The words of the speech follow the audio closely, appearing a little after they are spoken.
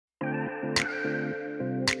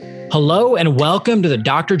Hello and welcome to the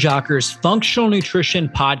Dr. Jocker's Functional Nutrition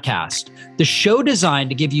Podcast, the show designed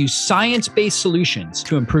to give you science-based solutions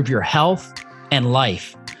to improve your health and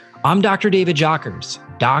life. I'm Dr. David Jockers,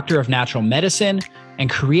 doctor of natural medicine and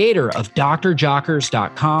creator of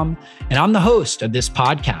drjockers.com, and I'm the host of this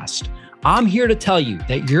podcast. I'm here to tell you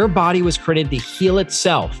that your body was created to heal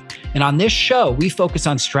itself. And on this show, we focus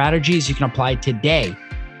on strategies you can apply today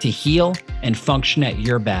to heal and function at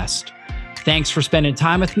your best. Thanks for spending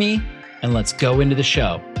time with me, and let's go into the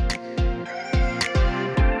show.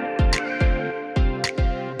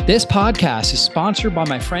 This podcast is sponsored by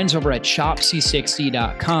my friends over at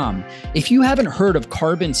shopc60.com. If you haven't heard of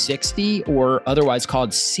Carbon 60, or otherwise called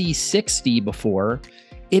C60 before,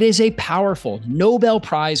 it is a powerful Nobel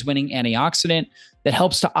Prize winning antioxidant that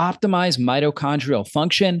helps to optimize mitochondrial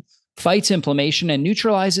function, fights inflammation, and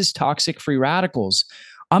neutralizes toxic free radicals.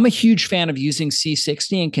 I'm a huge fan of using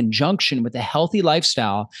C60 in conjunction with a healthy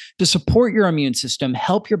lifestyle to support your immune system,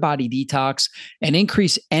 help your body detox, and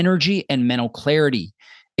increase energy and mental clarity.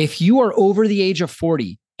 If you are over the age of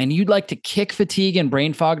 40 and you'd like to kick fatigue and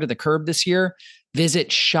brain fog to the curb this year, visit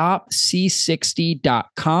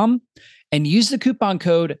shopc60.com and use the coupon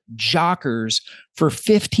code JOCKERS for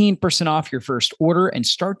 15% off your first order and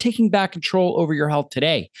start taking back control over your health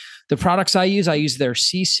today. The products I use their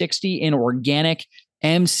C60 in organic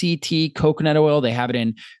MCT coconut oil. They have it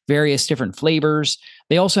in various different flavors.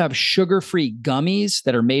 They also have sugar-free gummies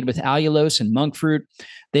that are made with allulose and monk fruit.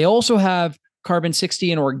 They also have Carbon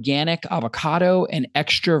 60 in organic avocado and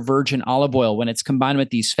extra virgin olive oil. When it's combined with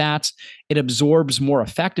these fats, it absorbs more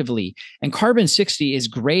effectively. And Carbon 60 is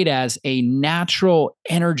great as a natural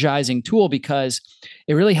energizing tool because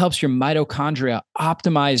it really helps your mitochondria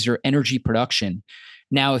optimize your energy production.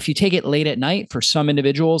 Now, if you take it late at night, for some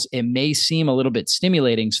individuals, it may seem a little bit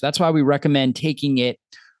stimulating. So that's why we recommend taking it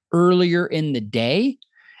earlier in the day,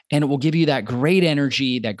 and it will give you that great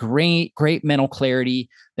energy, that great mental clarity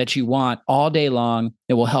that you want all day long.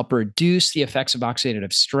 It will help reduce the effects of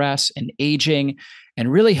oxidative stress and aging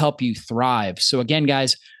and really help you thrive. So again,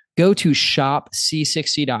 guys, go to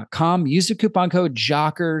shopc60.com, use the coupon code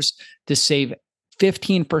JOCKERS to save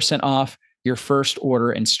 15% off your first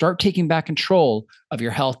order and start taking back control of your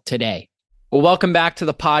health today. Well, welcome back to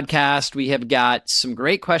the podcast. We have got some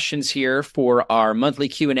great questions here for our monthly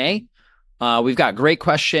Q&A. We've got a great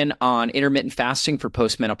question on intermittent fasting for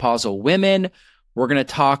postmenopausal women. We're going to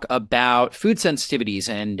talk about food sensitivities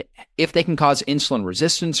and if they can cause insulin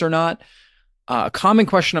resistance or not. A common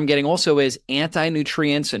question I'm getting also is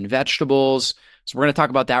anti-nutrients and vegetables. So we're going to talk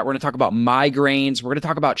about that. We're going to talk about migraines. We're going to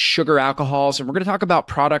talk about sugar alcohols, and we're going to talk about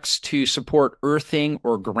products to support earthing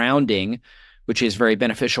or grounding, which is very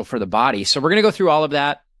beneficial for the body. So we're going to go through all of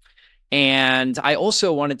that. And I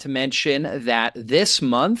also wanted to mention that this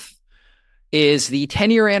month is the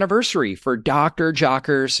 10-year anniversary for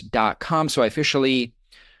drjockers.com. So I officially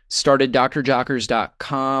started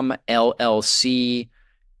drjockers.com LLC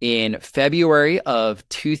in February of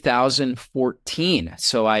 2014.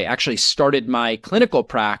 So I actually started my clinical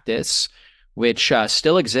practice, which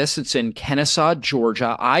still exists. It's in Kennesaw,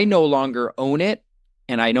 Georgia. I no longer own it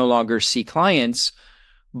and I no longer see clients,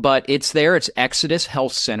 but it's there. It's Exodus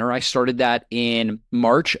Health Center. I started that in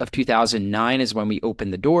March of 2009 is when we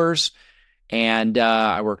opened the doors. And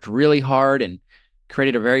I worked really hard and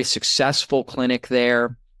created a very successful clinic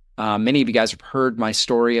there. Many of you guys have heard my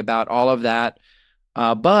story about all of that.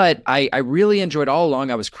 But I really enjoyed all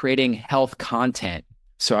along. I was creating health content.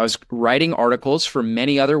 So I was writing articles for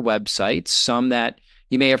many other websites, some that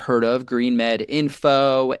you may have heard of, Green Med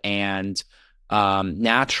Info and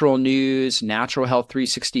Natural News, Natural Health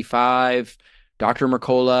 365, Dr.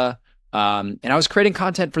 Mercola. And I was creating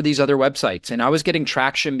content for these other websites. And I was getting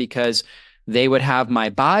traction because they would have my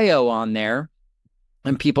bio on there.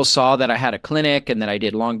 And people saw that I had a clinic and that I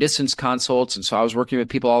did long distance consults. And so I was working with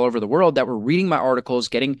people all over the world that were reading my articles,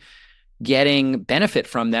 getting benefit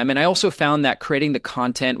from them. And I also found that creating the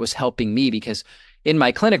content was helping me because in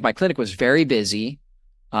my clinic was very busy.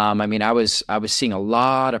 I was seeing a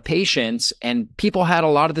lot of patients and people had a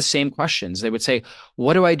lot of the same questions. They would say,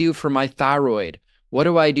 what do I do for my thyroid? What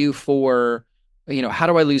do I do for, how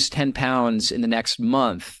do I lose 10 pounds in the next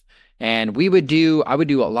month? And I would do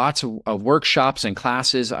lots of workshops and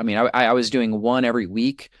classes. I was doing one every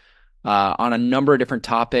week on a number of different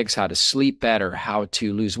topics, how to sleep better, how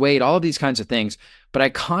to lose weight, all of these kinds of things. But I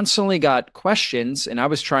constantly got questions and I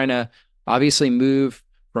was trying to obviously move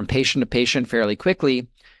from patient to patient fairly quickly.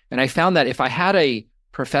 And I found that if I had a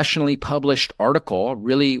professionally published article,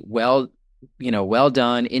 really well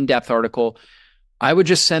done, in-depth article, I would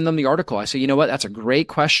just send them the article. I say, you know what, that's a great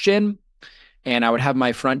question. And I would have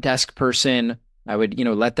my front desk person I would,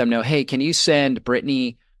 let them know, hey, can you send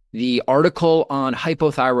Brittany the article on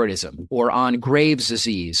hypothyroidism or on Graves'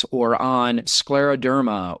 disease or on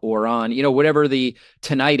scleroderma or on, whatever the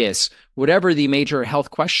tinnitus, whatever the major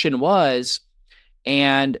health question was.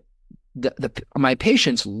 And my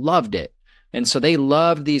patients loved it. And so they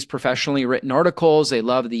loved these professionally written articles. They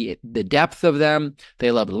loved the depth of them.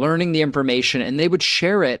 They loved learning the information, and they would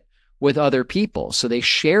share it with other people. So they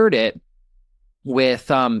shared it with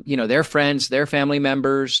their friends, their family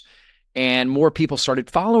members, and more people started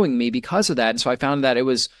following me because of that. And so I found that it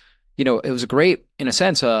was a great, in a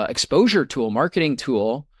sense, exposure tool, marketing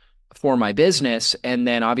tool for my business. And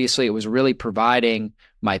then obviously it was really providing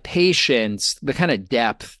my patients the kind of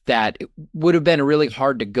depth that it would have been really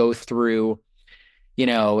hard to go through, in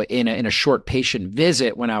a short patient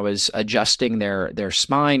visit when I was adjusting their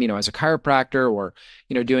spine, as a chiropractor or,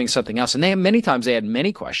 doing something else. And many times they had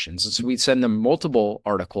many questions. And so we'd send them multiple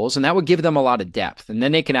articles, and that would give them a lot of depth. And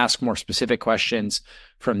then they can ask more specific questions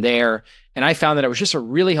from there. And I found that it was just a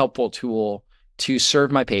really helpful tool to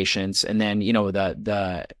serve my patients. And then,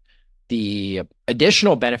 the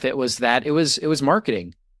additional benefit was that it was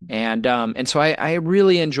marketing. And so I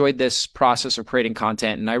really enjoyed this process of creating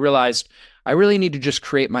content. And I realized I really need to just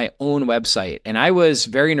create my own website. And I was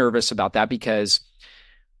very nervous about that because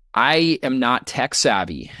I am not tech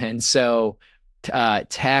savvy. And so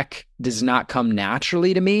tech does not come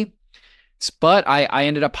naturally to me. But I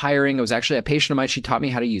ended up hiring, it was actually a patient of mine. She taught me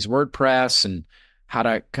how to use WordPress and how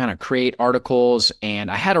to kind of create articles. And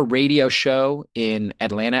I had a radio show in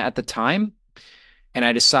Atlanta at the time. And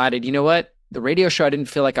I decided, you know what? The radio show, I didn't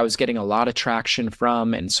feel like I was getting a lot of traction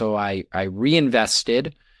from. And so I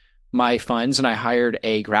reinvested my funds and I hired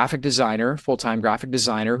a graphic designer, full-time graphic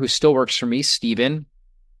designer who still works for me, Steven.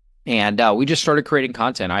 And we just started creating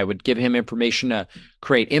content. I would give him information to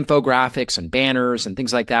create infographics and banners and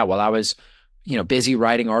things like that while I was, busy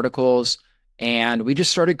writing articles. And we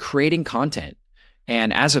just started creating content.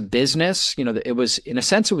 And as a business, it was, in a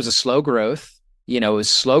sense, it was a slow growth. It was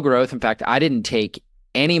slow growth. In fact, I didn't take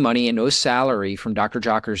any money and no salary from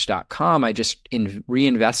drjockers.com. I just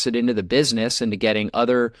reinvested into the business, into getting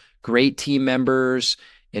other great team members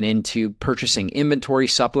and into purchasing inventory,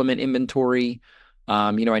 supplement inventory.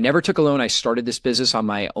 I never took a loan. I started this business on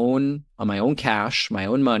my own cash, my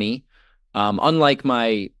own money. Unlike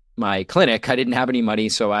my clinic, I didn't have any money.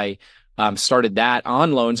 So I started that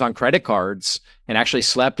on loans on credit cards and actually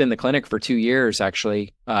slept in the clinic for 2 years,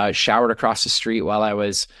 actually showered across the street while I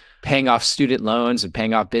was paying off student loans and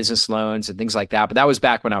paying off business loans and things like that. But that was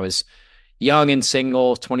back when I was young and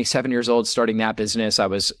single, 27 years old, starting that business. I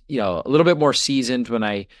was, a little bit more seasoned when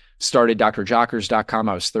I started drjockers.com.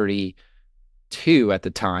 I was 32 at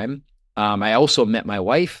the time. I also met my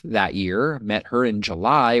wife that year, met her in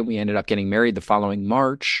July. We ended up getting married the following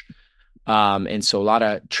March. And so a lot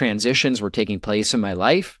of transitions were taking place in my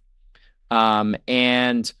life.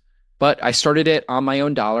 But I started it on my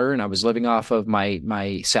own dollar and I was living off of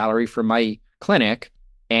my salary from my clinic.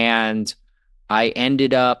 And I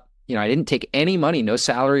ended up, I didn't take any money, no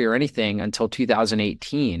salary or anything until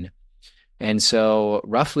 2018. And so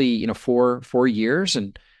roughly, 4 years.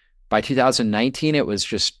 And by 2019, it was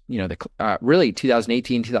just, really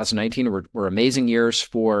 2018, 2019 were amazing years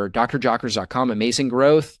for drjockers.com, amazing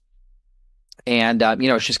growth. And,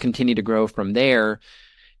 it's just continued to grow from there.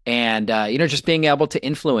 And, just being able to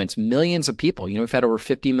influence millions of people. We've had over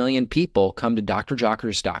 50 million people come to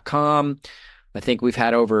drjockers.com. I think we've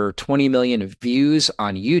had over 20 million views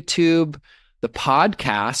on YouTube. The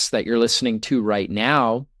podcast that you're listening to right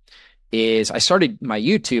now I started my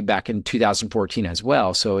YouTube back in 2014 as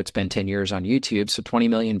well. So it's been 10 years on YouTube. So 20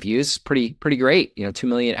 million views, pretty great. 2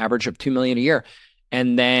 million, average of 2 million a year.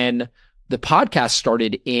 And then the podcast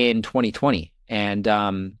started in 2020.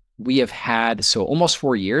 And we have had, so almost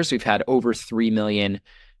 4 years, we've had over 3 million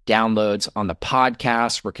downloads on the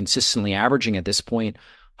podcast. We're consistently averaging at this point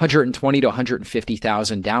 120 to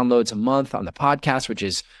 150,000 downloads a month on the podcast, which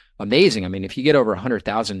is amazing. I mean, if you get over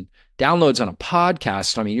 100,000 downloads on a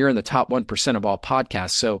podcast, I mean, you're in the top 1% of all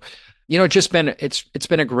podcasts. So, it's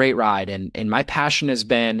been a great ride. And my passion has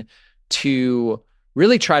been to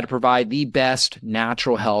really try to provide the best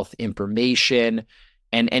natural health information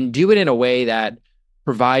and do it in a way that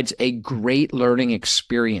provides a great learning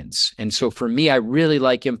experience. And so for me, I really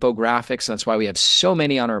like infographics. That's why we have so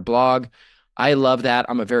many on our blog. I love that.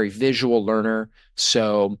 I'm a very visual learner.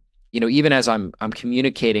 So, even as I'm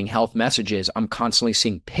communicating health messages, I'm constantly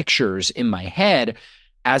seeing pictures in my head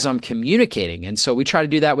as I'm communicating. And so we try to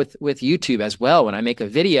do that with YouTube as well. When I make a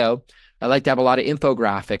video, I like to have a lot of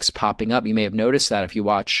infographics popping up. You may have noticed that if you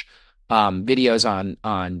watch videos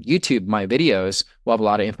on YouTube, my videos will have a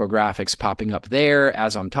lot of infographics popping up there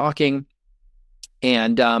as I'm talking.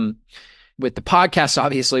 And with the podcast,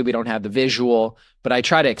 obviously, we don't have the visual, but I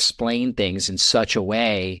try to explain things in such a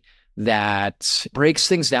way that breaks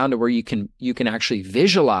things down to where you can actually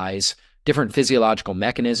visualize different physiological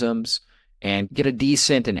mechanisms and get a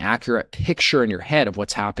decent and accurate picture in your head of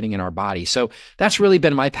what's happening in our body. So that's really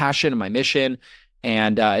been my passion and my mission.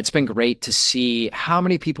 And it's been great to see how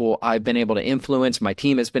many people I've been able to influence, my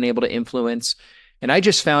team has been able to influence. And I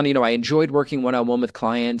just found, I enjoyed working one-on-one with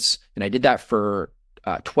clients, and I did that for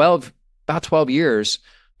about 12 years.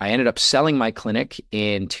 I ended up selling my clinic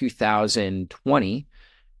in 2020.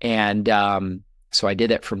 And so I did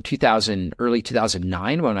that from early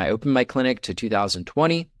 2009 when I opened my clinic to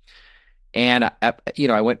 2020. And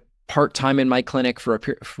I went part-time in my clinic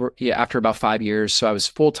after about 5 years. So I was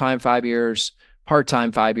full-time 5 years,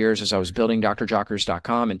 part-time 5 years as I was building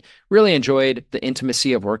drjockers.com, and really enjoyed the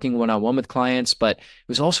intimacy of working one-on-one with clients. But it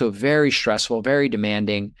was also very stressful, very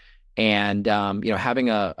demanding. And having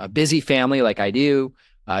a busy family like I do,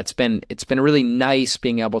 it's been really nice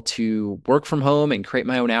being able to work from home and create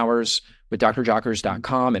my own hours with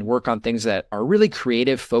drjockers.com and work on things that are really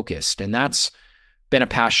creative focused. And that's been a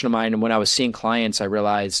passion of mine. And when I was seeing clients, I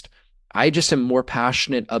realized I just am more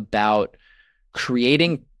passionate about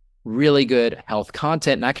creating really good health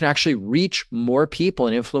content. And I can actually reach more people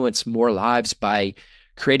and influence more lives by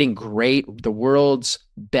creating the world's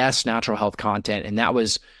best natural health content. And that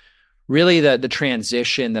was really the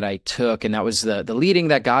transition that I took. And that was the leading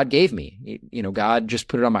that God gave me. God just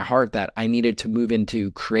put it on my heart that I needed to move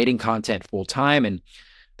into creating content full time. And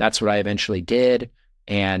that's what I eventually did.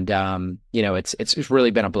 And, it's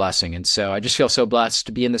really been a blessing. And so I just feel so blessed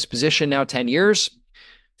to be in this position now, 10 years,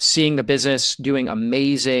 seeing the business doing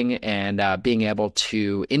amazing and being able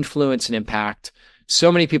to influence and impact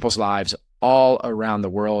so many people's lives all around the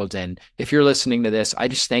world. And if you're listening to this, I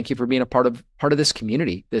just thank you for being a part of this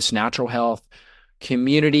community, this natural health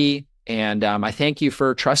community. And I thank you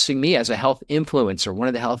for trusting me as a health influencer, one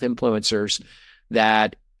of the health influencers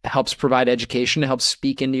that helps provide education to help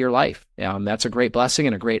speak into your life. That's a great blessing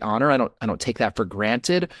and a great honor. I don't take that for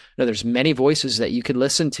granted. No, there's many voices that you could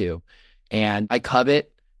listen to, and I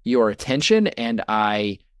covet your attention, and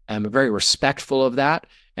I am very respectful of that.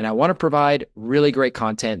 And I want to provide really great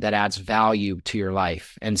content that adds value to your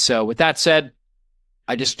life. And so with that said,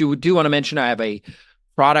 I just do want to mention I have a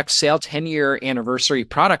product sale, 10-year anniversary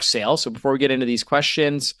product sale. So before we get into these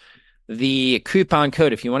questions, the coupon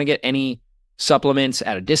code, if you want to get any supplements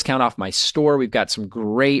at a discount off my store, we've got some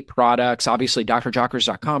great products, obviously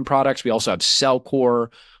drjockers.com products. We also have Cellcore,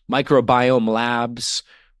 Microbiome Labs.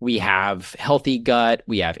 We have Healthy Gut.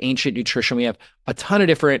 We have Ancient Nutrition. We have a ton of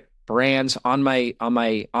different brands on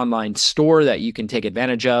my online store that you can take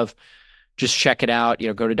advantage of. Just check it out.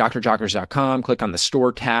 Go to drjockers.com, click on the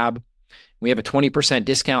store tab. We have a 20%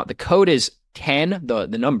 discount. The code is 10, the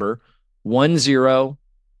number 10,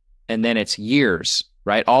 and then it's years,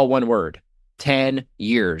 right? All one word. 10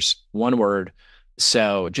 years, one word.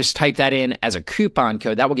 So just type that in as a coupon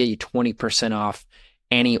code. That will get you 20% off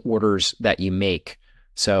any orders that you make.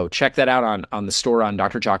 So check that out on the store on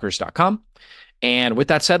drjockers.com. And with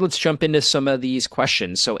that said, let's jump into some of these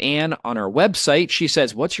questions. So Anne on our website, she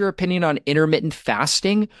says, what's your opinion on intermittent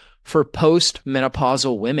fasting for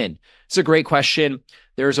post-menopausal women? It's a great question.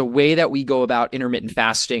 There's a way that we go about intermittent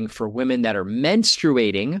fasting for women that are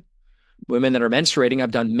menstruating.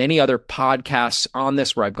 I've done many other podcasts on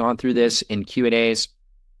this where I've gone through this in Q&As.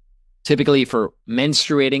 Typically for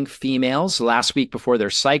menstruating females last week before their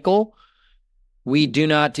cycle, we do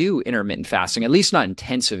not do intermittent fasting, at least not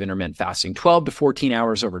intensive intermittent fasting. 12 to 14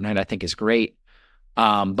 hours overnight, I think, is great.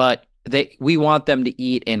 But we want them to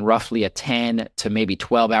eat in roughly a 10 to maybe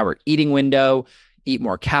 12-hour eating window, eat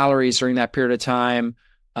more calories during that period of time,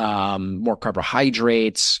 more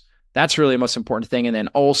carbohydrates. That's really the most important thing. And then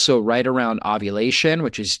also right around ovulation,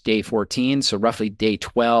 which is day 14, so roughly day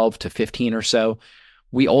 12 to 15 or so,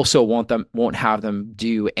 we also won't have them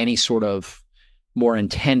do any sort of more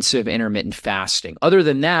intensive intermittent fasting. Other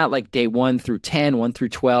than that, like day 1 through 10, 1 through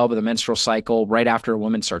 12 of the menstrual cycle, right after a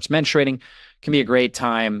woman starts menstruating, can be a great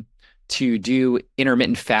time to do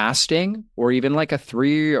intermittent fasting, or even like a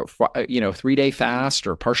 3-day fast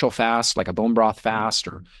or partial fast, like a bone broth fast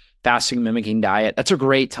or fasting mimicking diet. That's a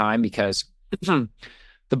great time because the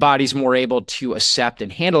body's more able to accept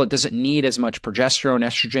and handle it. Doesn't need as much progesterone,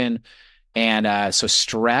 estrogen. And so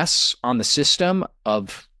stress on the system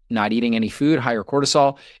of not eating any food, higher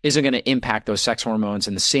cortisol, isn't going to impact those sex hormones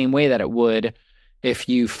in the same way that it would if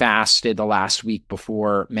you fasted the last week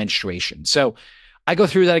before menstruation. So I go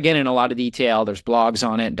through that again in a lot of detail. There's blogs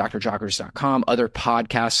on it, drjockers.com, other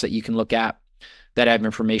podcasts that you can look at that have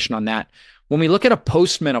information on that. When we look at a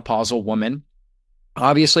postmenopausal woman,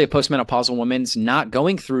 obviously a postmenopausal woman's not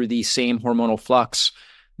going through the same hormonal flux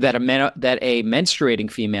that a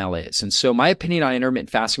menstruating female is. And so my opinion on intermittent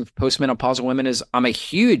fasting for postmenopausal women is I'm a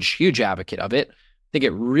huge advocate of it. I think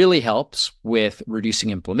it really helps with reducing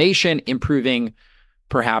inflammation, improving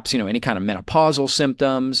perhaps, any kind of menopausal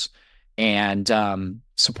symptoms, and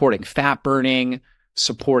supporting fat burning,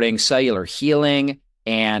 supporting cellular healing,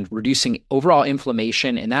 and reducing overall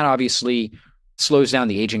inflammation. And that obviously slows down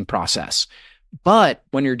the aging process. But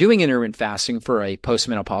when you're doing intermittent fasting for a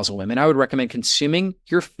postmenopausal woman, I would recommend consuming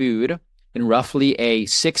your food in roughly a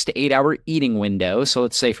 6 to 8 hour eating window. So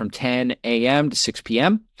let's say from 10 a.m. to 6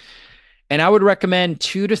 p.m. And I would recommend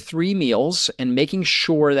 2 to 3 meals and making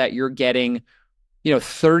sure that you're getting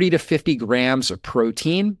 30 to 50 grams of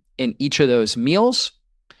protein in each of those meals.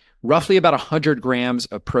 Roughly about 100 grams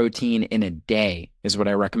of protein in a day is what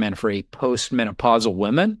I recommend for a postmenopausal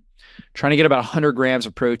woman. Trying to get about 100 grams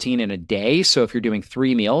of protein in a day. So if you're doing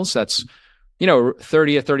 3 meals, that's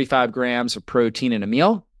 30 to 35 grams of protein in a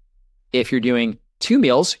meal. If you're doing 2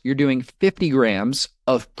 meals, you're doing 50 grams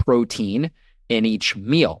of protein in each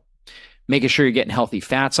meal. Making sure you're getting healthy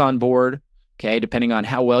fats on board. Okay, depending on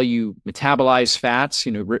how well you metabolize fats,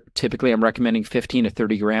 typically I'm recommending 15 to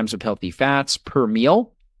 30 grams of healthy fats per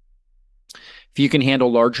meal. If you can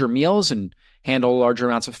handle larger meals and handle larger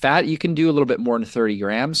amounts of fat, you can do a little bit more than 30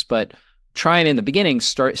 grams, but try and in the beginning,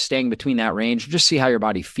 start staying between that range. Just see how your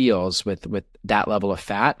body feels with that level of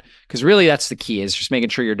fat. Because really that's the key, is just making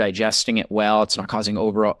sure you're digesting it well. It's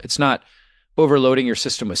not overloading your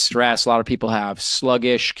system with stress. A lot of people have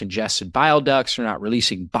sluggish, congested bile ducts. They're not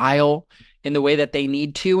releasing bile in the way that they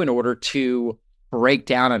need to in order to break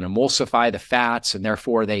down and emulsify the fats, and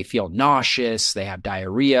therefore they feel nauseous, they have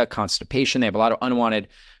diarrhea, constipation, they have a lot of unwanted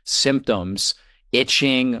symptoms,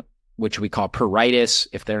 itching, which we call pruritus,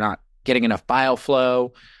 if they're not getting enough bile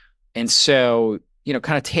flow. And so,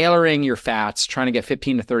 kind of tailoring your fats, trying to get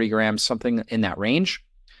 15 to 30 grams, something in that range,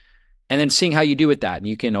 and then seeing how you do with that. And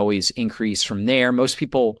you can always increase from there. Most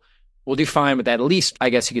people will do fine with that, at least, I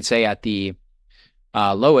guess you could say, at the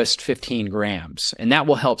lowest 15 grams. And that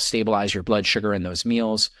will help stabilize your blood sugar in those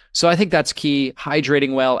meals. So I think that's key.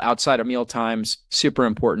 Hydrating well outside of meal times, super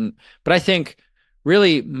important. But I think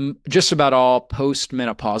really just about all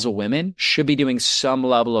postmenopausal women should be doing some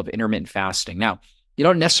level of intermittent fasting. Now, you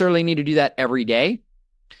don't necessarily need to do that every day.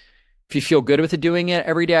 If you feel good with doing it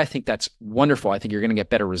every day, I think that's wonderful. I think you're going to get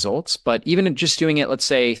better results. But even just doing it, let's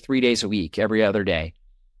say 3 days a week, every other day,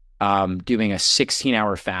 doing a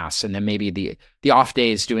 16-hour fast, and then maybe the off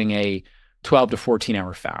days doing a 12 to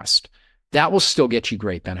 14-hour fast, that will still get you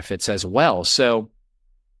great benefits as well. So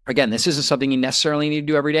again, this isn't something you necessarily need to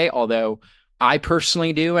do every day, although I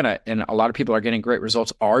personally do, and a lot of people are getting great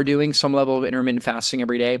results, are doing some level of intermittent fasting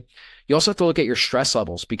every day. You also have to look at your stress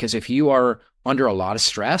levels, because if you are under a lot of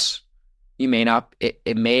stress,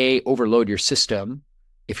 it may overload your system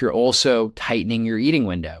if you're also tightening your eating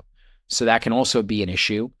window. So that can also be an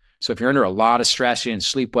issue. So if you're under a lot of stress, you didn't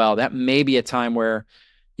sleep well, that may be a time where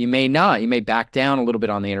you may back down a little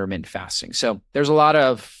bit on the intermittent fasting. So there's a lot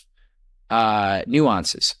of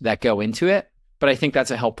nuances that go into it, but I think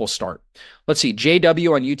that's a helpful start. Let's see.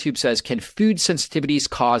 JW on YouTube says, can food sensitivities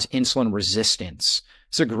cause insulin resistance?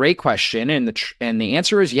 It's a great question. And the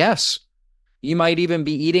answer is yes. You might even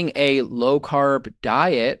be eating a low carb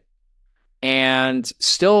diet and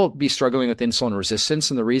still be struggling with insulin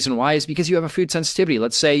resistance. And the reason why is because you have a food sensitivity.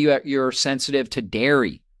 Let's say you're sensitive to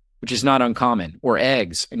dairy, which is not uncommon, or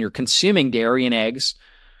eggs, and you're consuming dairy and eggs,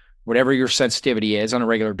 whatever your sensitivity is, on a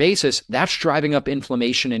regular basis. That's driving up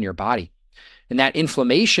inflammation in your body. And that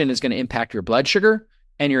inflammation is going to impact your blood sugar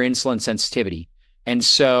and your insulin sensitivity. And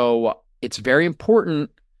so it's very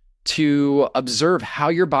important to observe how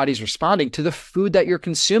your body's responding to the food that you're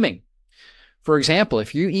consuming. For example,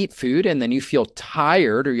 if you eat food and then you feel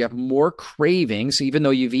tired or you have more cravings, even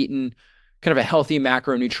though you've eaten kind of a healthy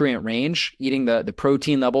macronutrient range, eating the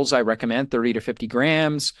protein levels I recommend, 30 to 50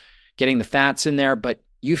 grams, getting the fats in there, but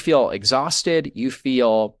you feel exhausted,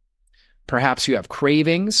 perhaps you have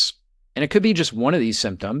cravings, and it could be just one of these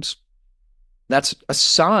symptoms, that's a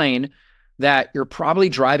sign that you're probably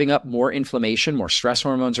driving up more inflammation, more stress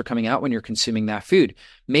hormones are coming out when you're consuming that food.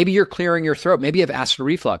 Maybe you're clearing your throat. Maybe you have acid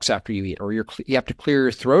reflux after you eat, or you have to clear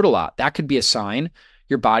your throat a lot. That could be a sign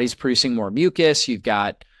your body's producing more mucus. You've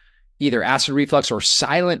got either acid reflux or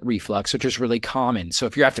silent reflux, which is really common. So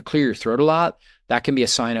if you have to clear your throat a lot, that can be a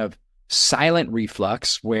sign of silent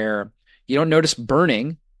reflux, where you don't notice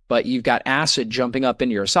burning, but you've got acid jumping up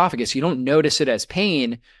into your esophagus. You don't notice it as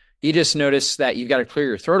pain. You just notice that you've got to clear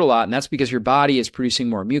your throat a lot. And that's because your body is producing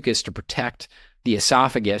more mucus to protect the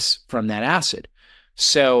esophagus from that acid.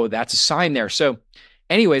 So that's a sign there. So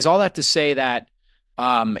anyways, all that to say that,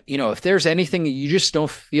 if there's anything you just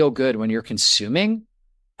don't feel good when you're consuming,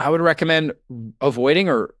 I would recommend avoiding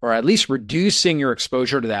or at least reducing your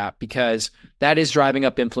exposure to that, because that is driving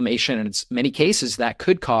up inflammation. And in many cases that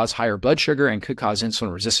could cause higher blood sugar and could cause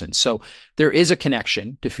insulin resistance. So there is a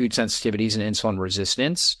connection to food sensitivities and insulin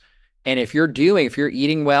resistance. And if you're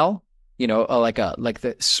eating well, like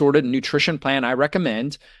the sort of nutrition plan I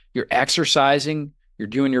recommend, you're exercising, you're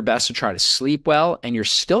doing your best to try to sleep well, and you're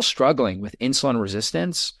still struggling with insulin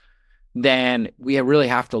resistance, then we really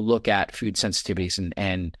have to look at food sensitivities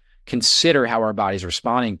and consider how our body's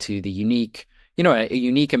responding to the unique, a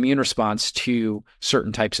unique immune response to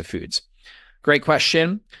certain types of foods. Great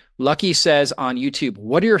question. Lucky says on YouTube,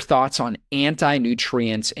 what are your thoughts on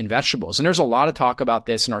anti-nutrients in vegetables? And there's a lot of talk about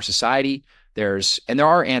this in our society. There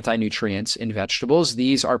are anti-nutrients in vegetables.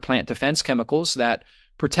 These are plant defense chemicals that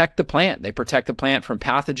protect the plant. They protect the plant from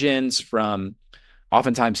pathogens, from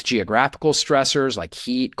oftentimes geographical stressors like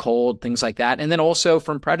heat, cold, things like that, and then also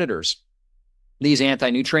from predators. These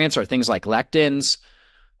anti-nutrients are things like lectins,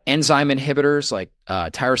 enzyme inhibitors like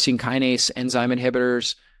tyrosine kinase enzyme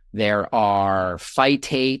inhibitors. There are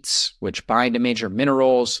phytates, which bind to major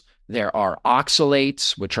minerals. There are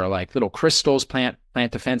oxalates, which are like little crystals, plant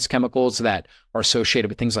defense chemicals that are associated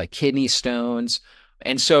with things like kidney stones.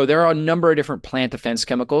 And so there are a number of different plant defense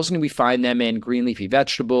chemicals, and we find them in green leafy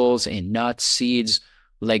vegetables, in nuts, seeds,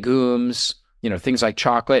 legumes, things like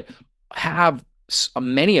chocolate have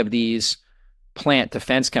many of these plant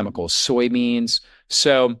defense chemicals, soybeans.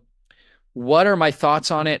 So what are my thoughts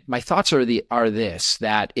on it? My thoughts are this,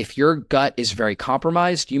 that if your gut is very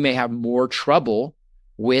compromised, you may have more trouble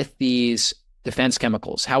with these defense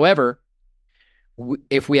chemicals. However,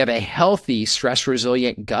 if we have a healthy,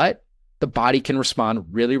 stress-resilient gut, the body can respond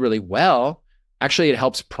really, really well. Actually, it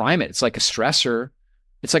helps prime it. It's like a stressor.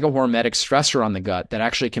 It's like a hormetic stressor on the gut that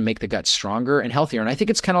actually can make the gut stronger and healthier. And I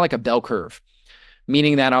think it's kind of like a bell curve,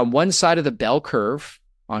 meaning that on one side of the bell curve,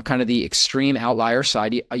 on kind of the extreme outlier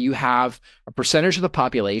side, you have a percentage of the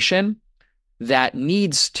population that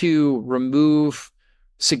needs to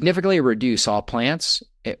significantly reduce all plants,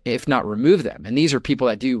 if not remove them. And these are people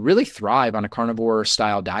that do really thrive on a carnivore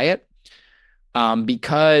style diet,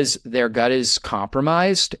 because their gut is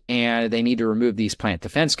compromised and they need to remove these plant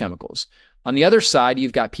defense chemicals. On the other side,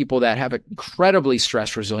 you've got people that have an incredibly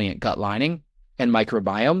stress resilient gut lining and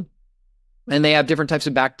microbiome, and they have different types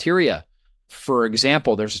of bacteria. For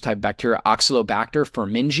example, there's a type of bacteria, Oxalobacter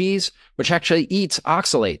forminges, which actually eats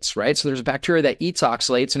oxalates, right? So there's a bacteria that eats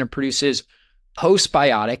oxalates and it produces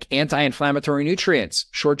postbiotic anti-inflammatory nutrients,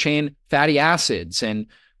 short chain fatty acids and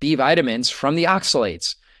B vitamins from the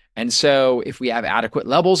oxalates. And so if we have adequate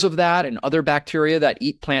levels of that and other bacteria that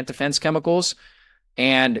eat plant defense chemicals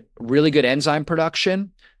and really good enzyme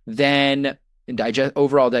production, then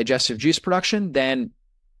overall digestive juice production, then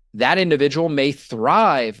that individual may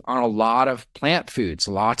thrive on a lot of plant foods,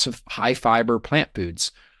 lots of high fiber plant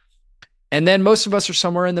foods. And then most of us are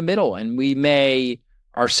somewhere in the middle, and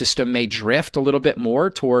our system may drift a little bit more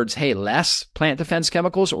towards, less plant defense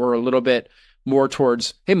chemicals, or a little bit more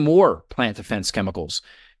towards, more plant defense chemicals.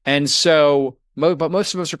 And so, but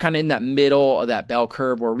most of us are kind of in that middle of that bell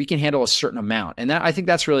curve where we can handle a certain amount. And I think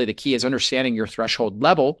that's really the key, is understanding your threshold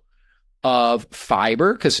level of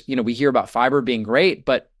fiber, because, we hear about fiber being great,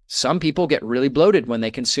 but some people get really bloated when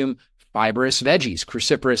they consume fibrous veggies,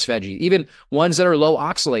 cruciferous veggies, even ones that are low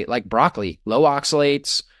oxalate, like broccoli, low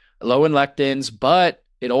oxalates, low in lectins, but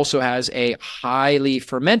it also has a highly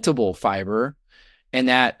fermentable fiber. And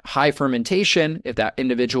that high fermentation, if that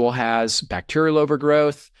individual has bacterial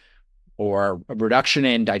overgrowth or a reduction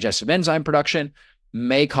in digestive enzyme production,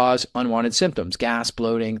 may cause unwanted symptoms, gas,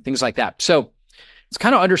 bloating, things like that. So it's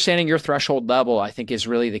kind of understanding your threshold level, I think, is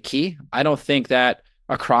really the key. I don't think that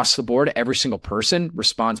across the board, every single person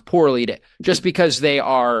responds poorly to, just because they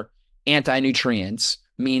are anti-nutrients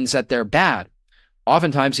means that they're bad.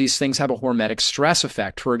 Oftentimes, these things have a hormetic stress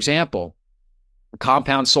effect. For example,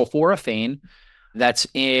 compound sulforaphane that's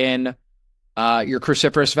in your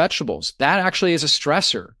cruciferous vegetables, that actually is a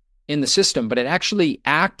stressor in the system, but it actually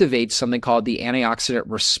activates something called the antioxidant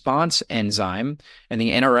response enzyme and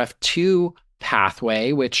the NRF2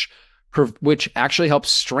 pathway, which actually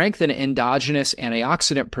helps strengthen endogenous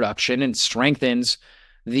antioxidant production and strengthens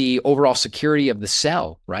the overall security of the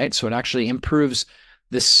cell, right? So it actually improves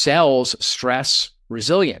the cell's stress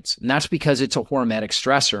resilience. And that's because it's a hormetic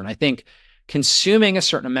stressor. And I think consuming a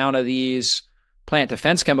certain amount of these plant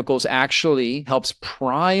defense chemicals actually helps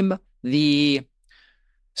prime the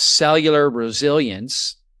cellular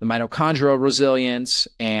resilience, the mitochondrial resilience,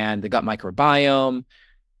 and the gut microbiome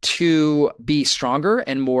to be stronger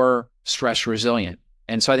and more stress resilient.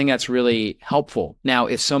 And so I think that's really helpful. Now,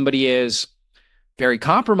 if somebody is very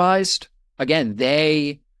compromised, again,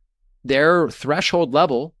 their threshold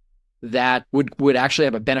level that would actually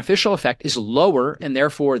have a beneficial effect is lower, and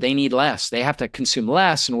therefore they need less. They have to consume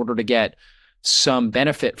less in order to get some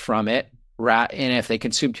benefit from it. And if they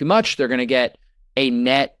consume too much, they're going to get a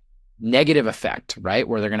net negative effect, right?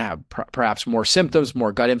 Where they're going to have perhaps more symptoms,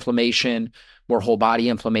 more gut inflammation, more whole body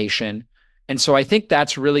inflammation. And so I think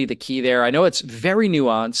that's really the key there. I know it's very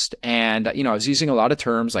nuanced, and I was using a lot of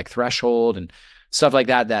terms like threshold and stuff like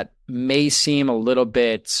that may seem a little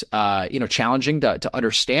bit challenging to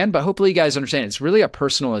understand, but hopefully you guys understand it's really a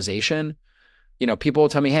personalization. People will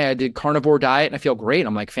tell me, hey, I did carnivore diet and I feel great.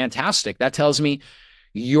 I'm like, fantastic. That tells me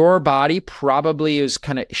your body probably is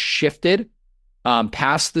kind of shifted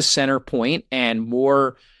past the center point and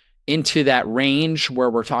more into that range where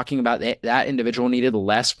we're talking about that individual needed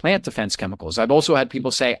less plant defense chemicals. I've also had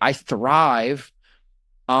people say, I thrive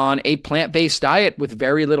on a plant-based diet with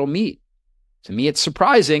very little meat. To me, it's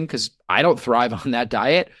surprising because I don't thrive on that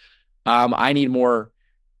diet. I need more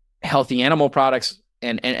healthy animal products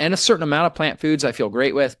and a certain amount of plant foods I feel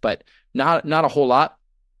great with, but not a whole lot.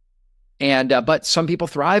 And but some people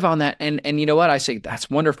thrive on that. And you know what? I say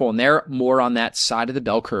that's wonderful. And they're more on that side of the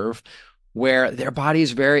bell curve where their body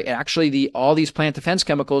is all these plant defense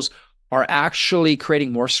chemicals are actually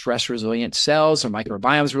creating more stress resilient cells. Their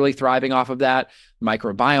microbiome is really thriving off of that.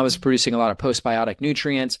 Microbiome is producing a lot of postbiotic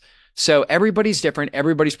nutrients. So everybody's different.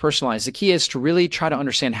 Everybody's personalized. The key is to really try to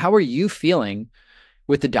understand, how are you feeling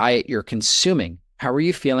with the diet you're consuming? How are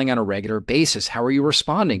you feeling on a regular basis? How are you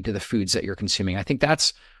responding to the foods that you're consuming? I think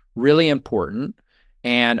that's really important.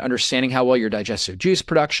 And understanding how well your digestive juice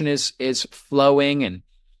production is flowing, and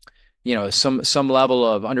some level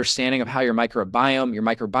of understanding of how your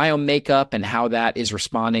microbiome makeup and how that is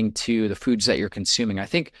responding to the foods that you're consuming. I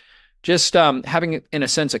think just having, in a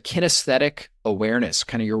sense, a kinesthetic awareness,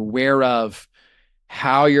 kind of you're aware of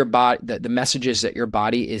how your body, the messages that your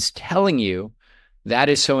body is telling you, that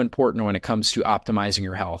is so important when it comes to optimizing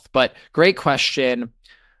your health. But great question.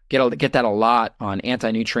 Get that a lot on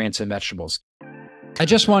anti-nutrients and vegetables. I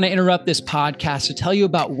just want to interrupt this podcast to tell you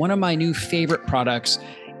about one of my new favorite products.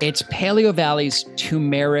 It's Paleo Valley's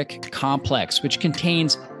Turmeric Complex, which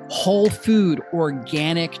contains whole food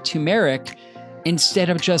organic turmeric instead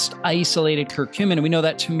of just isolated curcumin. And we know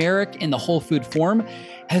that turmeric in the whole food form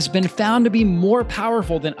has been found to be more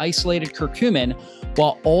powerful than isolated curcumin,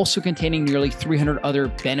 while also containing nearly 300 other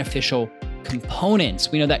beneficial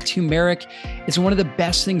components. We know that turmeric is one of the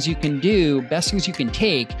best things you can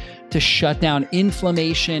take to shut down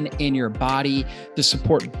inflammation in your body, to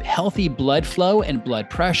support healthy blood flow and blood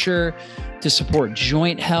pressure, to support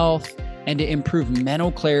joint health, and to improve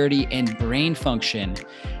mental clarity and brain function.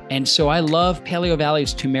 And so I love Paleo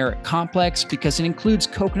Valley's Turmeric Complex because it includes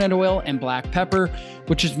coconut oil and black pepper,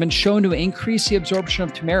 which has been shown to increase the absorption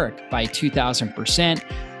of turmeric by 2,000%.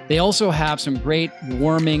 They also have some great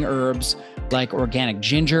warming herbs like organic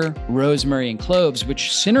ginger, rosemary, and cloves, which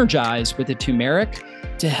synergize with the turmeric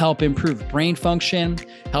to help improve brain function,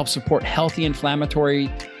 help support healthy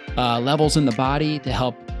inflammatory levels in the body, to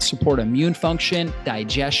help support immune function,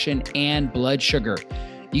 digestion, and blood sugar.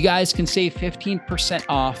 You guys can save 15%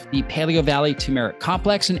 off the Paleo Valley Turmeric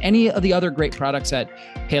Complex and any of the other great products at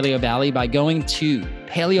Paleo Valley by going to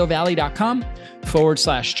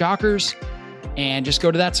paleovalley.com/jockers, and just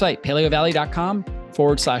go to that site,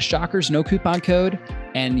 paleovalley.com/jockers, no coupon code.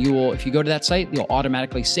 And if you go to that site, you'll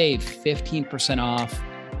automatically save 15% off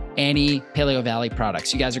any Paleo Valley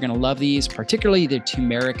products. You guys are going to love these, particularly the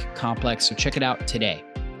Turmeric Complex. So check it out today.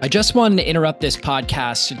 I just wanted to interrupt this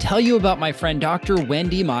podcast to tell you about my friend, Dr.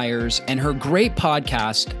 Wendy Myers, and her great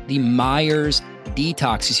podcast, The Myers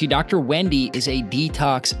Detox. You see, Dr. Wendy is a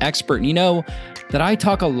detox expert. And you know that I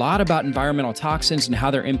talk a lot about environmental toxins and how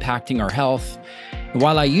they're impacting our health. And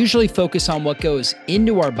while I usually focus on what goes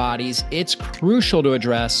into our bodies, it's crucial to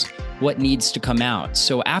address what needs to come out.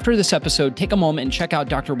 So after this episode, take a moment and check out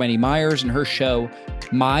Dr. Wendy Myers and her show,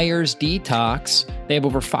 Myers Detox. They have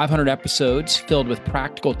over 500 episodes filled with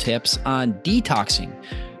practical tips on detoxing.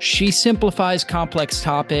 She simplifies complex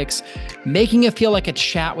topics, making it feel like a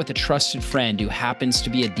chat with a trusted friend who happens to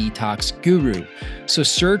be a detox guru. So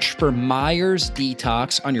search for Myers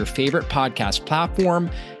Detox on your favorite podcast platform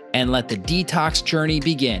and let the detox journey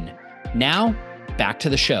begin. Now, back to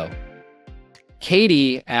the show.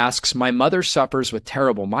 Katie asks, my mother suffers with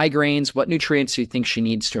terrible migraines. What nutrients do you think she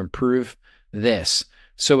needs to improve this.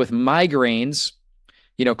 So with migraines,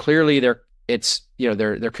 clearly there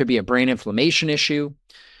could be a brain inflammation issue.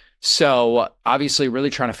 So obviously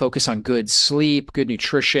really trying to focus on good sleep, good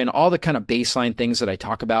nutrition, all the kind of baseline things that I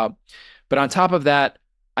talk about. But on top of that,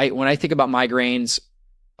 when I think about migraines,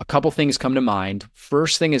 a couple things come to mind.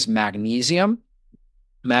 First thing is magnesium.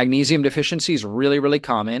 Magnesium deficiency is really, really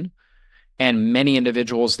common. And many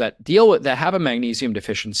individuals that have a magnesium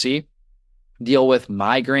deficiency deal with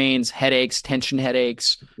migraines, headaches, tension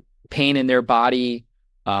headaches, pain in their body,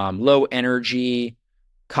 low energy,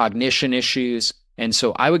 cognition issues. And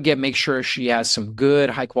so I would make sure she has some good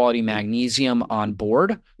high quality magnesium on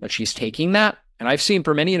board, that she's taking that. And I've seen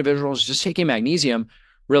for many individuals, just taking magnesium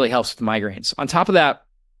really helps with migraines. On top of that,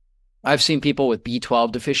 I've seen people with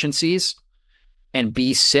B12 deficiencies and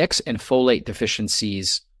B6 and folate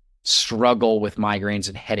deficiencies struggle with migraines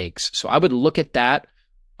and headaches. So I would look at that.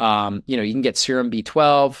 You can get serum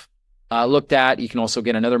B12 looked at. You can also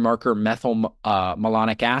get another marker, methyl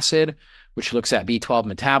malonic acid, which looks at B12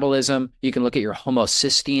 metabolism. You can look at your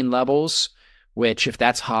homocysteine levels, which if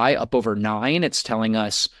that's high, up over 9, it's telling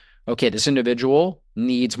us, okay, this individual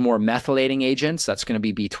needs more methylating agents. That's going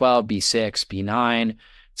to be B12, B6, B9.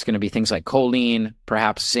 It's going to be things like choline,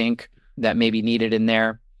 perhaps zinc that may be needed in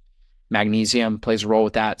there. Magnesium plays a role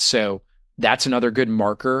with that. So that's another good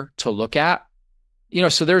marker to look at.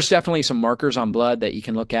 So there's definitely some markers on blood that you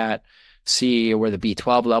can look at, see where the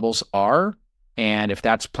B12 levels are, and if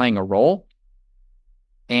that's playing a role.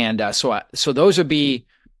 And so those would be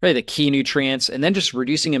really the key nutrients. And then just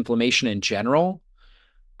reducing inflammation in general.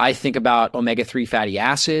 I think about omega-3 fatty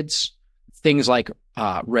acids, things like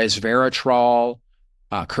resveratrol,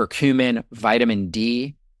 curcumin, vitamin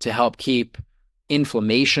D to help keep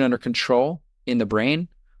inflammation under control in the brain.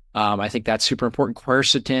 I think that's super important.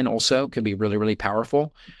 Quercetin also could be really, really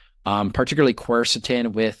powerful. Particularly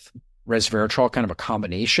quercetin with resveratrol, kind of a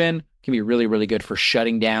combination, can be really, really good for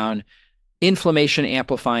shutting down inflammation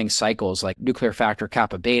amplifying cycles like nuclear factor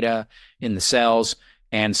kappa beta in the cells.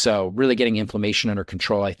 And so really getting inflammation under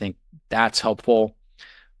control, I think that's helpful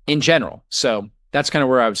in general. So that's kind of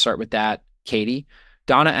where I would start with that, Katie.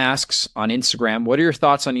 Donna asks on Instagram, what are your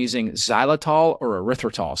thoughts on using xylitol or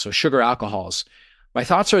erythritol? So sugar alcohols. My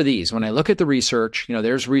thoughts are these. When I look at the research,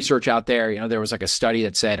 there's research out there, there was like a study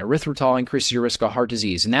that said erythritol increases your risk of heart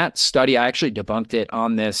disease. And that study, I actually debunked it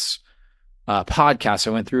on this podcast.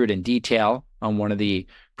 I went through it in detail on one of the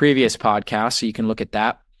previous podcasts. So you can look at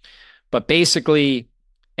that. But basically,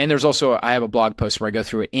 and there's also, I have a blog post where I go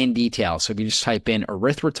through it in detail. So if you just type in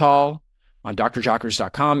erythritol on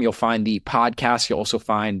drjockers.com, you'll find the podcast. You'll also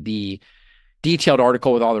find the detailed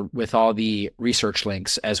article with all the research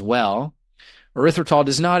links as well. Erythritol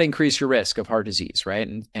does not increase your risk of heart disease, right?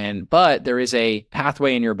 But there is a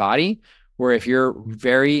pathway in your body where if you're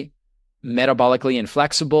very metabolically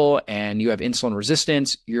inflexible and you have insulin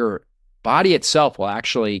resistance, your body itself will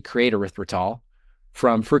actually create erythritol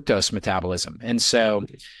from fructose metabolism. And so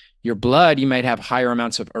your blood, you might have higher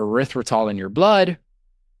amounts of erythritol in your blood,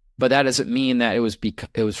 but that doesn't mean that it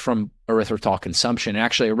was from erythritol consumption. And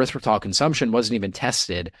actually, erythritol consumption wasn't even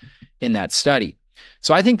tested in that study.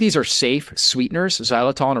 So I think these are safe sweeteners,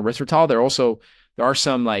 xylitol and erythritol. There are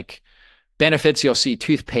some like benefits. You'll see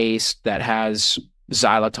toothpaste that has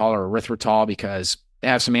xylitol or erythritol because they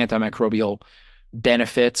have some antimicrobial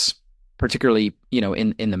benefits, particularly,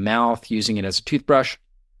 in the mouth, using it as a toothbrush.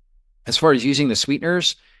 As far as using the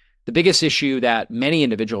sweeteners, the biggest issue that many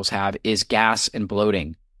individuals have is gas and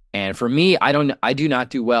bloating. And for me, I do not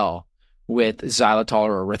do well with xylitol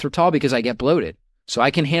or erythritol because I get bloated. So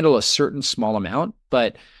I can handle a certain small amount,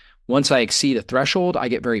 but once I exceed a threshold, I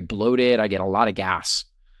get very bloated. I get a lot of gas.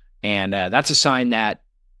 And that's a sign that,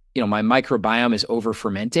 my microbiome is over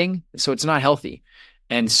fermenting. So it's not healthy.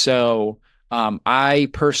 And so I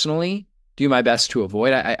personally do my best to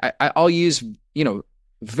avoid. I'll use,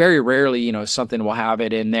 very rarely, something will have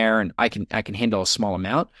it in there and I can handle a small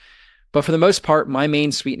amount. But for the most part, my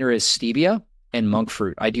main sweetener is stevia and monk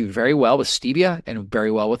fruit. I do very well with stevia and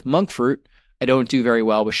very well with monk fruit. I don't do very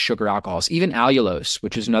well with sugar alcohols, even allulose,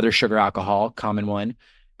 which is another sugar alcohol, common one,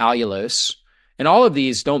 allulose. And all of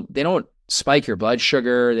these don't spike your blood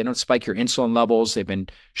sugar. They don't spike your insulin levels. They've been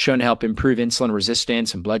shown to help improve insulin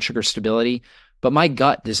resistance and blood sugar stability, but my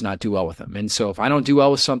gut does not do well with them. And so if I don't do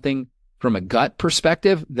well with something from a gut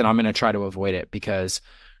perspective, then I'm going to try to avoid it because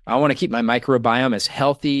I want to keep my microbiome as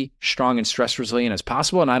healthy, strong, and stress resilient as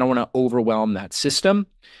possible. And I don't want to overwhelm that system.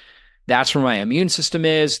 That's where my immune system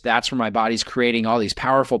is. That's where my body's creating all these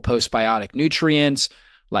powerful postbiotic nutrients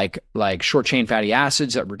like short chain fatty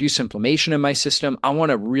acids that reduce inflammation in my system. I want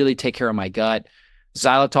to really take care of my gut.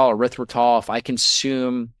 Xylitol, erythritol, if I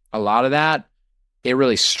consume a lot of that, it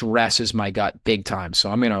really stresses my gut big time.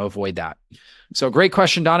 So I'm going to avoid that. So great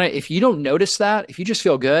question, Donna. If you don't notice that, if you just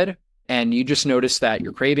feel good and you just notice that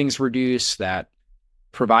your cravings reduce, that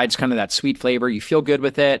provides kind of that sweet flavor, you feel good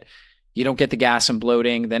with it, you don't get the gas and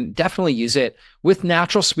bloating, then definitely use it. With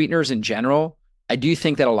natural sweeteners in general, I do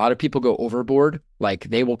think that a lot of people go overboard. Like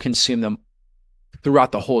they will consume them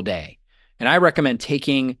throughout the whole day. And I recommend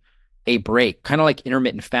taking a break, kind of like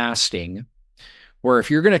intermittent fasting, where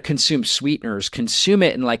if you're going to consume sweeteners, consume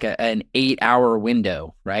it in like an 8-hour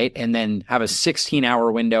window, right? And then have a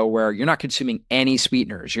 16-hour window where you're not consuming any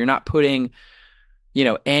sweeteners. You're not putting,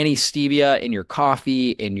 any stevia in your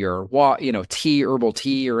coffee, in your, tea, herbal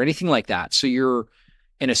tea, or anything like that. So you're,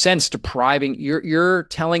 in a sense, you're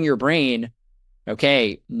telling your brain,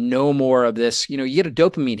 okay, no more of this. You get a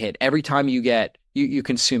dopamine hit every time you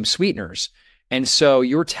consume sweeteners. And so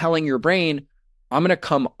you're telling your brain, I'm going to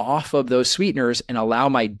come off of those sweeteners and allow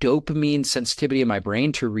my dopamine sensitivity in my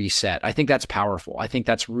brain to reset. I think that's powerful. I think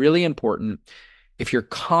that's really important. If you're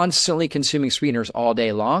constantly consuming sweeteners all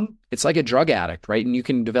day long, it's like a drug addict, right? And you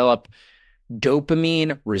can develop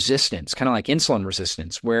dopamine resistance, kind of like insulin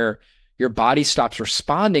resistance, where your body stops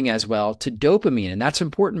responding as well to dopamine. And that's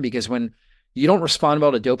important because when you don't respond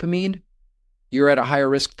well to dopamine, you're at a higher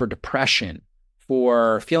risk for depression,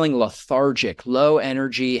 for feeling lethargic, low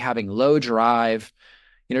energy, having low drive,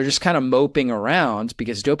 just kind of moping around,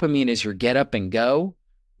 because dopamine is your get up and go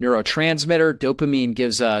neurotransmitter. Dopamine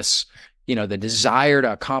gives us, the desire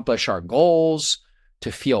to accomplish our goals,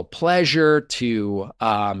 to feel pleasure, to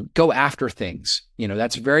go after things.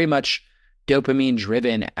 That's very much dopamine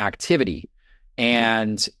driven activity.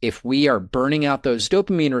 And if we are burning out those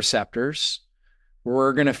dopamine receptors,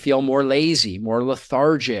 we're going to feel more lazy, more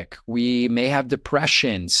lethargic. We may have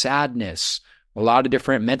depression, sadness, a lot of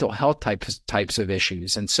different mental health types of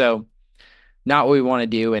issues. And so not what we want to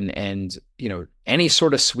do. And any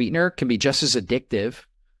sort of sweetener can be just as addictive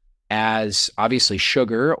as obviously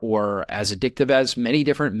sugar, or as addictive as many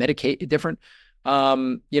different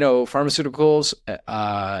pharmaceuticals,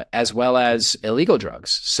 as well as illegal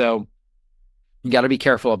drugs. So you got to be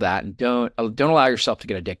careful of that, and don't allow yourself to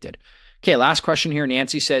get addicted. Okay, last question here.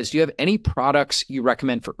 Nancy says, do you have any products you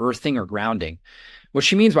recommend for earthing or grounding? What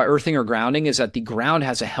she means by earthing or grounding is that the ground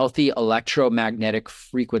has a healthy electromagnetic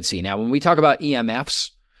frequency. Now, when we talk about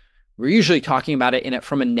EMFs, we're usually talking about it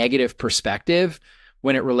from a negative perspective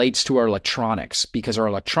when it relates to our electronics, because our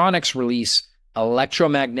electronics release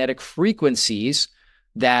electromagnetic frequencies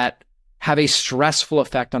that have a stressful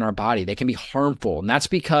effect on our body. They can be harmful. And that's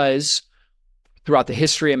because throughout the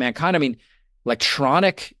history of mankind,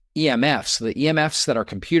 electronic EMFs, the EMFs that our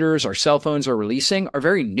computers, our cell phones are releasing, are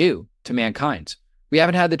very new to mankind. We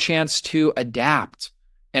haven't had the chance to adapt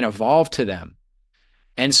and evolve to them.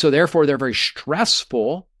 And so therefore, they're very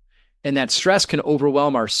stressful, and that stress can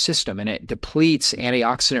overwhelm our system, and it depletes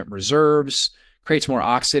antioxidant reserves, creates more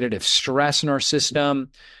oxidative stress in our system,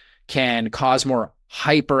 can cause more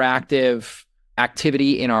hyperactive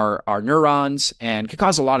activity in our neurons, and can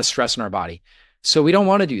cause a lot of stress in our body. So we don't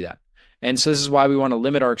want to do that. And so this is why we want to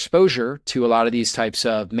limit our exposure to a lot of these types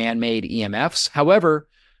of man-made EMFs. However,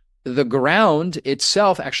 the ground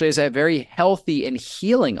itself actually has a very healthy and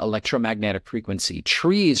healing electromagnetic frequency.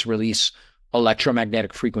 Trees release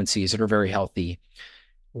electromagnetic frequencies that are very healthy.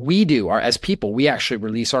 We do, as people, we actually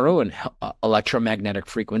release our own electromagnetic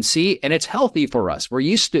frequency, and it's healthy for us. We're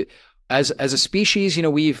used to, as a species,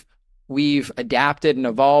 we've adapted and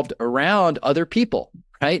evolved around other people,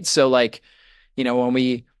 right? So when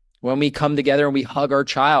we come together and we hug our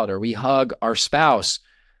child or we hug our spouse,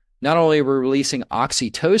 not only are we releasing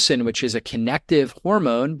oxytocin, which is a connective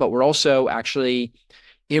hormone, but we're also actually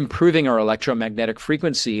improving our electromagnetic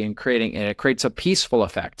frequency and it creates a peaceful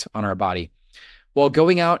effect on our body. While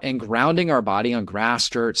going out and grounding our body on grass,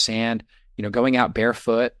 dirt, sand, going out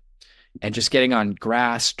barefoot and just getting on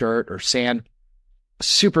grass, dirt, or sand,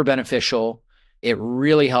 super beneficial. It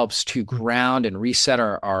really helps to ground and reset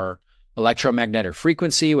our electromagnetic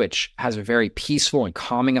frequency, which has a very peaceful and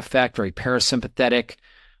calming effect, very parasympathetic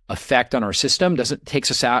effect on our system.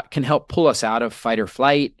 Can help pull us out of fight or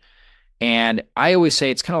flight. And I always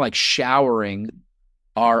say it's kind of like showering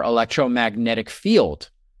our electromagnetic field.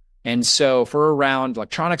 And so if we're around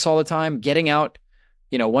electronics all the time, getting out,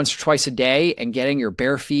 once or twice a day and getting your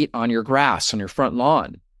bare feet on your grass, on your front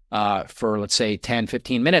lawn, for let's say 10,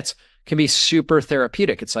 15 minutes can be super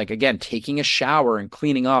therapeutic. It's like, again, taking a shower and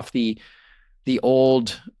cleaning off the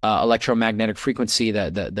old electromagnetic frequency,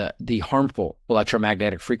 the harmful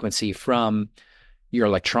electromagnetic frequency from your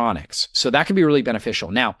electronics. So that can be really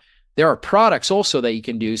beneficial. Now, there are products also that you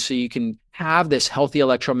can do so you can have this healthy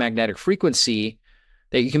electromagnetic frequency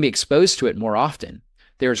that you can be exposed to it more often.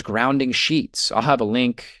 There's grounding sheets. I'll have a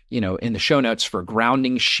link, in the show notes for a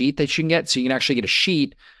grounding sheet that you can get. So you can actually get a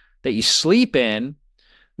sheet that you sleep in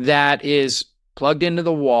that is plugged into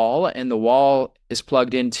the wall, and the wall is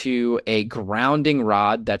plugged into a grounding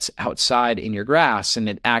rod that's outside in your grass. And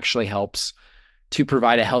it actually helps to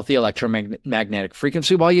provide a healthy electromagnetic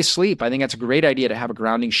frequency while you sleep. I think that's a great idea to have a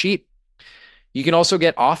grounding sheet. You can also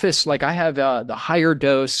get like I have the Higher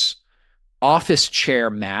Dose office chair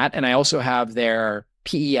mat, and I also have their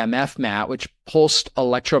PEMF mat, which pulsed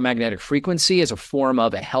electromagnetic frequency is a form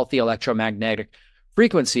of a healthy electromagnetic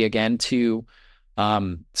frequency, again, to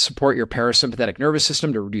support your parasympathetic nervous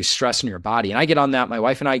system, to reduce stress in your body. And I get on that. My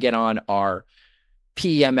wife and I get on our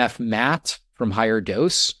PEMF mat from Higher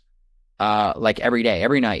Dose like every day,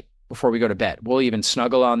 every night before we go to bed. We'll even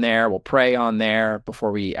snuggle on there. We'll pray on there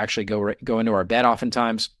before we actually go into our bed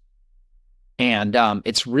oftentimes. And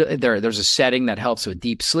it's really there's a setting that helps with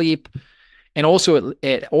deep sleep. And also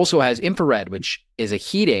it also has infrared, which has a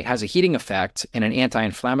heating effect and an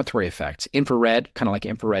anti-inflammatory effect. Infrared, kind of like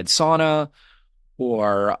infrared sauna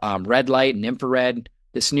or red light and infrared.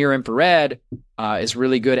 This near infrared is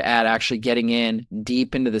really good at actually getting in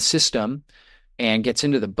deep into the system and gets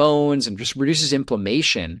into the bones and just reduces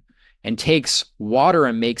inflammation and takes water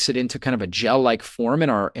and makes it into kind of a gel-like form in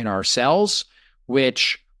our cells,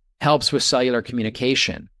 which helps with cellular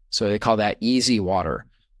communication. So they call that easy water,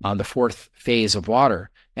 the fourth phase of water,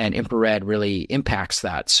 and infrared really impacts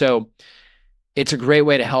that. So it's a great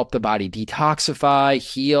way to help the body detoxify,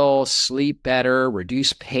 heal, sleep better,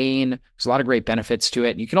 reduce pain. There's a lot of great benefits to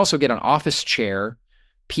it. You can also get an office chair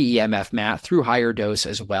PEMF mat through Higher Dose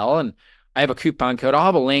as well. And I have a coupon code. I'll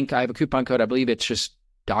have a link. I have a coupon code. I believe it's just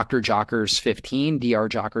Dr. Jockers 15, Dr.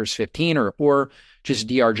 Jockers 15, or just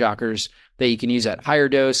Dr. Jockers that you can use at Higher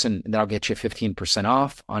Dose, and that'll get you 15%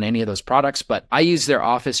 off on any of those products. But I use their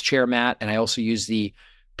office chair mat, and I also use the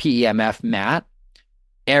PEMF mat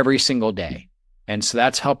every single day. And so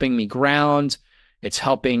that's helping me ground. It's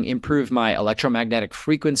helping improve my electromagnetic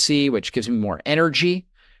frequency, which gives me more energy,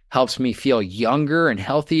 helps me feel younger and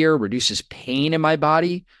healthier, reduces pain in my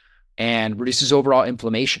body, and reduces overall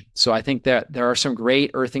inflammation. So I think that there are some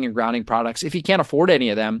great earthing and grounding products. If you can't afford any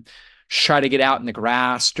of them, try to get out in the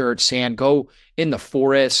grass, dirt, sand, go in the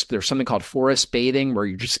forest. There's something called forest bathing, where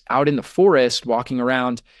you're just out in the forest walking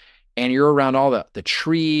around and you're around all the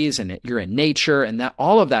trees and you're in nature, and that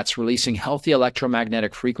all of that's releasing healthy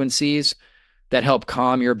electromagnetic frequencies that help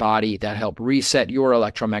calm your body, that help reset your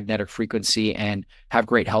electromagnetic frequency and have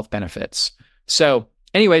great health benefits. So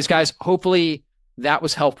anyways, guys, hopefully that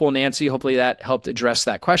was helpful, Nancy. Hopefully that helped address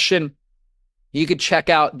that question. You could check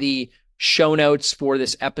out the show notes for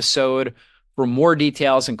this episode for more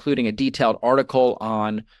details, including a detailed article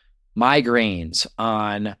on migraines,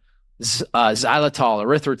 on xylitol,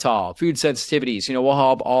 erythritol, food sensitivities. We'll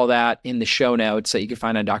have all that in the show notes that you can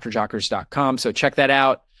find on drjockers.com. So check that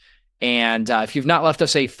out. And if you've not left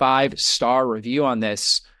us a 5-star review on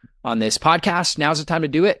this podcast, now's the time to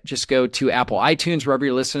do it. Just go to Apple iTunes, wherever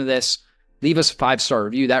you listen to this, leave us a 5-star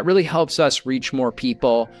review. That really helps us reach more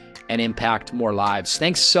people and impact more lives.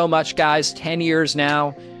 Thanks so much, guys. 10 years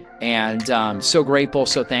now, and so grateful,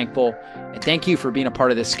 so thankful. And thank you for being a part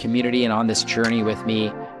of this community and on this journey with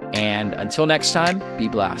me. And until next time, be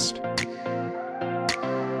blessed.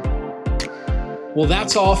 Well,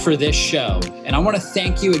 that's all for this show. And I want to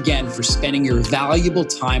thank you again for spending your valuable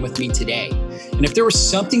time with me today. And if there was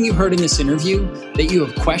something you heard in this interview that you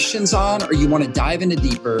have questions on, or you want to dive into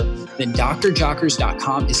deeper, then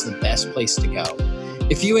drjockers.com is the best place to go.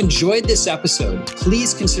 If you enjoyed this episode,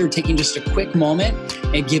 please consider taking just a quick moment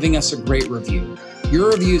and giving us a great review.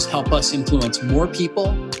 Your reviews help us influence more people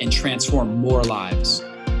and transform more lives.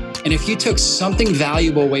 And if you took something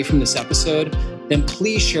valuable away from this episode, then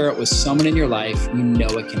please share it with someone in your life you know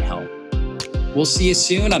it can help. We'll see you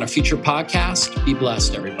soon on a future podcast. Be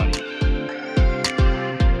blessed, everybody.